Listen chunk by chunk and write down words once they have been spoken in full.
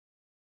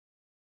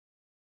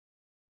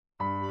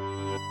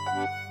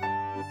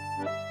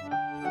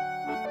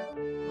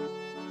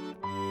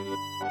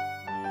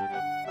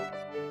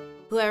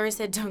Whoever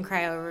said don't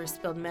cry over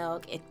spilled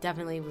milk, it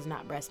definitely was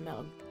not breast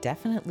milk.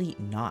 Definitely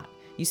not.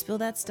 You spill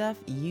that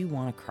stuff, you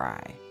want to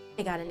cry.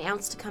 I got an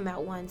ounce to come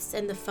out once,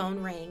 and the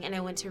phone rang, and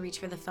I went to reach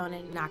for the phone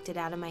and knocked it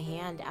out of my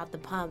hand, out the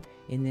pump.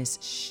 In this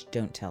shh,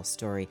 don't tell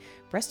story,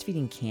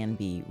 breastfeeding can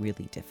be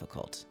really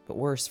difficult. But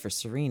worse for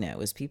Serena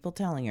was people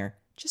telling her,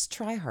 just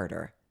try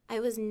harder. I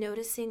was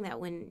noticing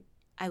that when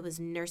I was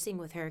nursing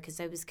with her, because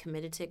I was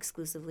committed to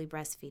exclusively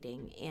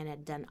breastfeeding and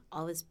had done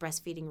all this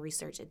breastfeeding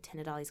research,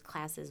 attended all these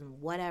classes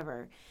and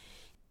whatever,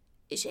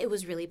 it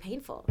was really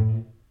painful.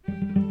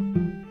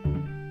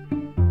 And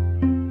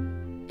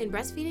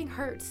breastfeeding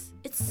hurts.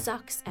 It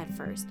sucks at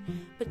first.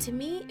 But to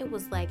me, it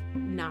was like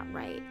not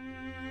right.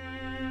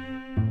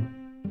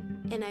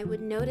 And I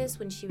would notice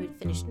when she would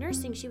finish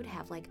nursing, she would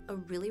have like a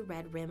really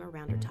red rim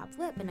around her top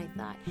lip. And I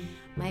thought,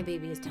 my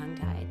baby is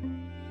tongue-tied.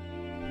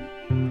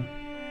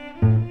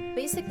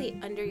 Basically,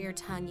 under your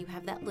tongue, you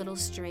have that little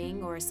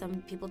string, or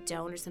some people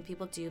don't, or some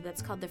people do.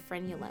 That's called the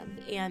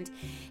frenulum. And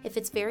if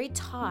it's very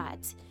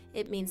taut,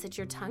 it means that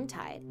you're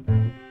tongue-tied.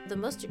 The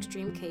most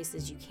extreme case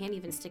is you can't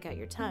even stick out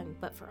your tongue.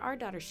 But for our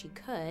daughter, she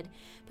could.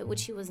 But what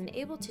she wasn't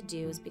able to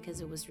do is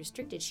because it was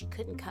restricted, she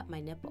couldn't cut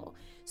my nipple.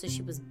 So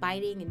she was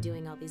biting and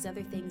doing all these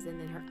other things, and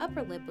then her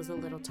upper lip was a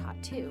little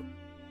taut too.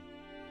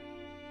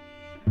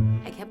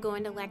 I kept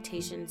going to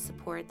lactation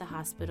support at the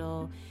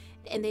hospital,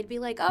 and they'd be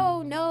like,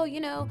 oh, no,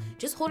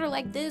 just hold her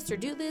like this or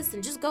do this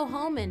and just go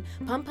home and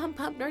pump,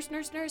 nurse,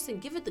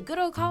 and give it the good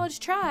old college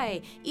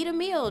try. Eat a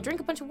meal, drink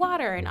a bunch of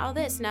water, and all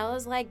this. And I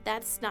was like,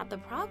 that's not the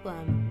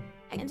problem.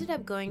 I ended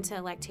up going to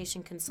a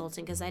lactation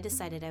consultant because I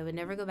decided I would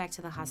never go back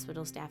to the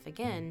hospital staff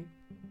again,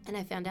 and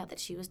I found out that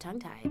she was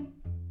tongue-tied.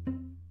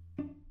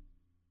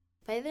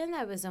 By then,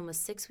 I was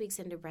almost 6 weeks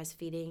into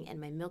breastfeeding,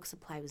 and my milk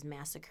supply was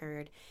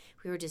massacred.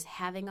 We were just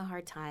having a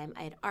hard time.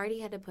 I had already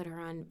had to put her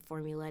on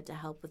formula to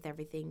help with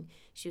everything.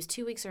 She was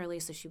 2 weeks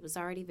early, so she was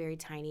already very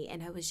tiny,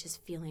 and I was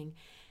just feeling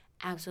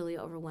absolutely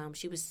overwhelmed.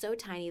 She was so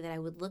tiny that I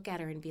would look at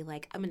her and be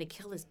like, I'm going to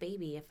kill this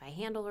baby if I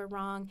handle her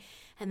wrong.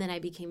 And then I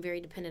became very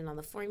dependent on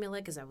the formula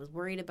because I was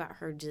worried about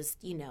her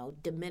just,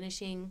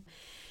 diminishing.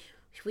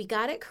 We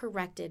got it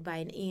corrected by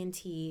an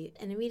ENT,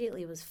 and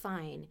immediately it was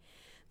fine.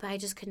 But I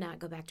just could not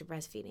go back to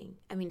breastfeeding.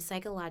 I mean,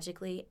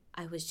 psychologically,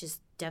 I was just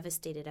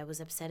devastated. I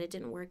was upset it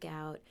didn't work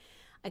out.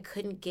 I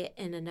couldn't get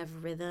in enough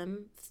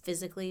rhythm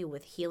physically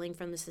with healing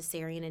from the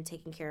cesarean and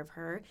taking care of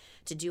her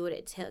to do what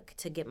it took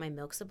to get my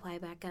milk supply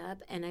back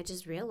up. And I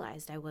just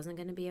realized I wasn't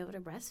going to be able to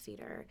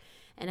breastfeed her.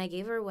 And I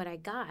gave her what I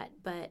got.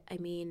 But, I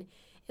mean,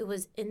 it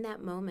was in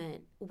that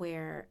moment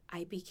where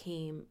I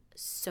became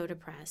so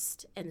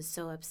depressed and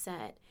so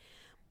upset.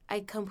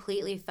 I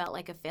completely felt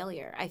like a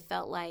failure. I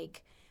felt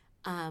like,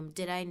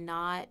 did I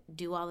not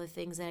do all the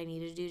things that I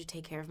needed to do to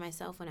take care of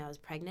myself when I was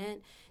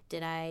pregnant?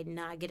 Did I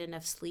not get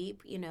enough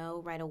sleep,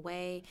 right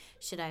away?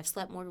 Should I have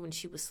slept more when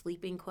she was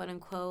sleeping, quote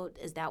unquote?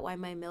 Is that why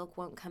my milk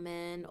won't come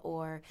in?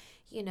 Or,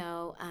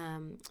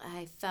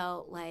 I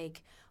felt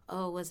like,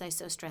 was I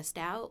so stressed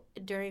out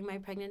during my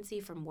pregnancy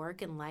from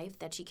work and life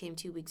that she came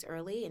 2 weeks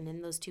early? And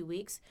in those 2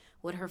 weeks,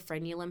 would her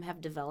frenulum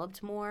have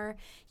developed more?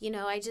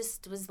 I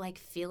just was like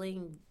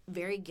feeling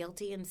very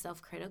guilty and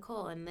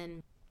self-critical. And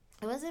then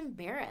I was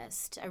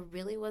embarrassed. I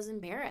really was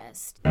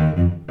embarrassed.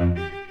 I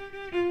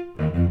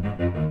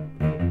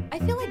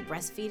feel like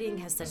breastfeeding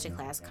has such a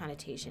class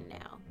connotation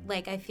now.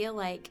 Like, I feel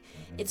like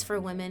it's for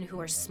women who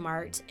are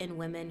smart and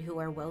women who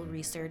are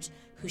well-researched,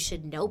 who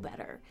should know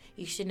better.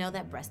 You should know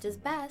that breast is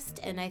best.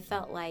 And I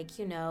felt like,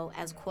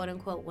 as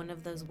quote-unquote one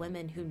of those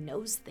women who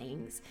knows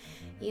things,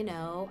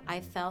 I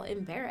felt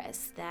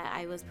embarrassed that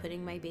I was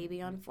putting my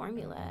baby on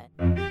formula.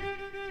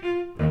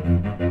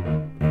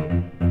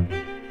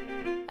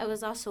 I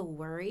was also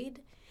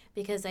worried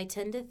because I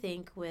tend to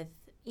think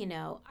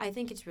I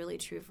think it's really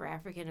true for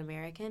African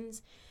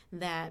Americans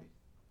that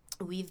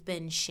we've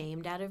been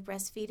shamed out of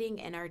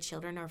breastfeeding and our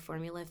children are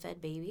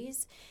formula-fed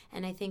babies.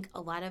 And I think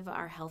a lot of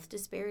our health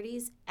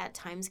disparities at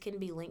times can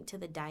be linked to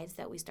the diets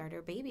that we start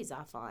our babies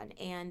off on.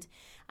 And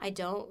I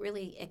don't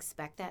really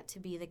expect that to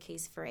be the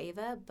case for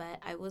Ava, but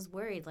I was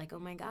worried, like, oh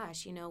my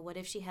gosh, what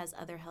if she has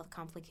other health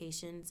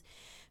complications,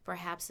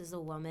 perhaps as a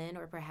woman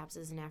or perhaps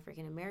as an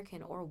African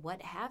American or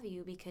what have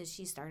you, because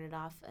she started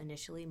off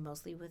initially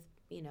mostly with,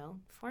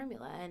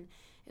 formula. And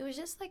it was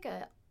just like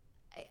I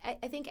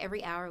think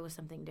every hour was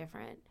something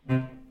different.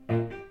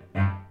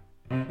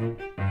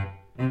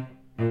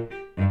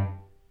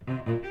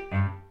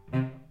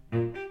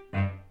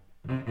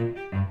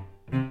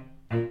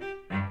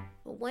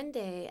 One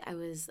day I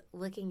was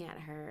looking at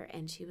her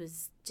and she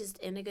was just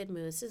in a good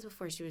mood. This is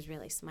before she was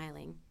really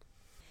smiling.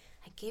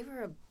 I gave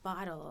her a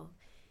bottle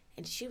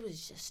and she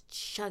was just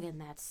chugging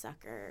that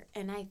sucker.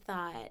 And I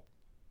thought,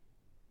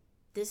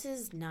 this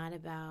is not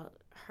about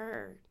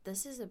her.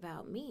 This is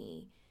about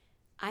me.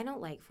 I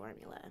don't like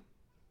formula.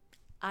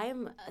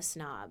 I'm a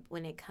snob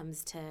when it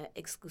comes to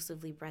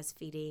exclusively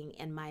breastfeeding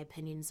and my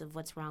opinions of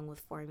what's wrong with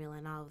formula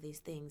and all of these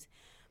things.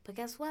 But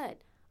guess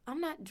what?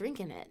 I'm not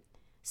drinking it.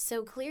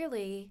 So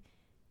clearly,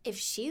 if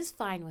she's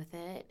fine with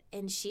it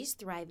and she's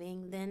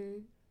thriving,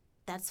 then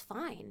that's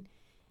fine.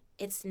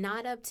 it's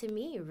not up to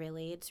me,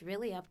 really. It's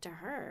really up to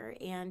her.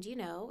 And,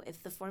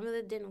 if the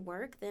formula didn't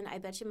work, then I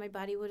bet you my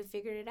body would have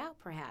figured it out,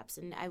 perhaps.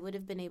 And I would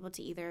have been able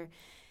to either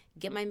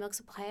get my milk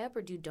supply up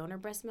or do donor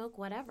breast milk,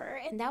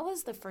 whatever. And that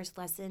was the first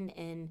lesson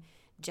in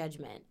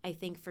judgment, I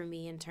think, for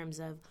me, in terms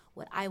of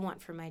what I want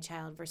for my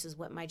child versus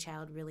what my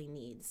child really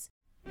needs.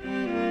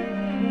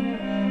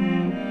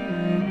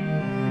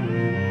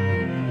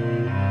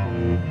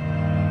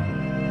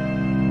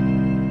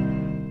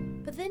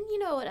 But then,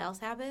 what else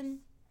happened?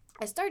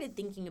 I started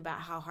thinking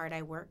about how hard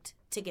I worked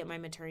to get my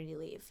maternity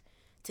leave,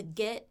 to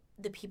get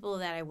the people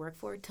that I work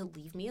for to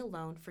leave me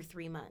alone for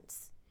 3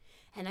 months.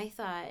 And I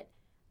thought,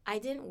 I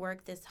didn't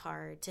work this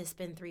hard to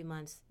spend 3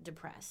 months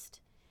depressed.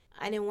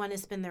 I didn't want to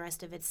spend the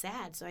rest of it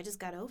sad, so I just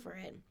got over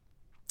it.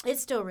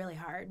 It's still really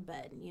hard,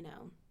 but,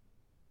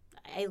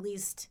 I at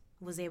least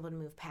was able to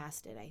move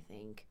past it, I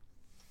think.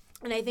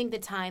 And I think the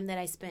time that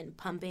I spent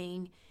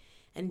pumping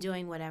and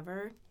doing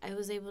whatever, I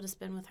was able to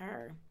spend with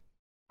her.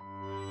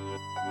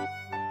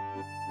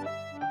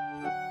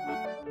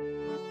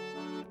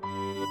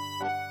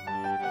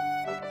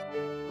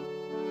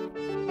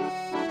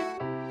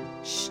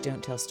 Shh,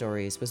 Don't Tell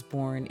Stories was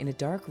born in a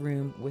dark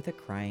room with a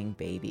crying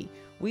baby.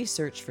 We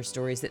search for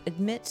stories that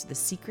admit the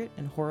secret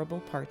and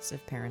horrible parts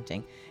of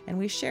parenting, and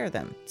we share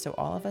them so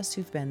all of us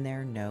who've been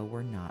there know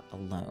we're not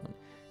alone.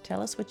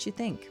 Tell us what you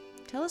think.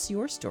 Tell us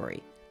your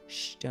story.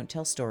 Don't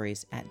tell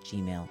stories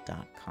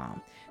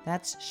 @gmail.com.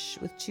 That's shh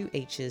with 2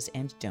 H's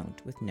and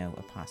don't with no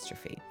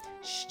apostrophe.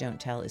 Don't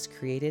Tell is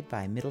created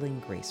by Middling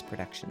Grace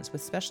Productions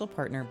with special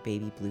partner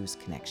Baby Blues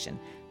Connection.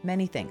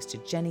 Many thanks to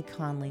Jenny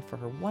Conley for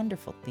her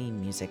wonderful theme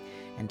music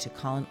and to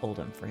Colin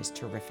Oldham for his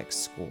terrific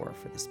score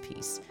for this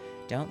piece.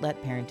 Don't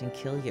let parenting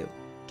kill you.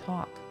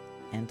 Talk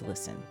and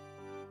listen.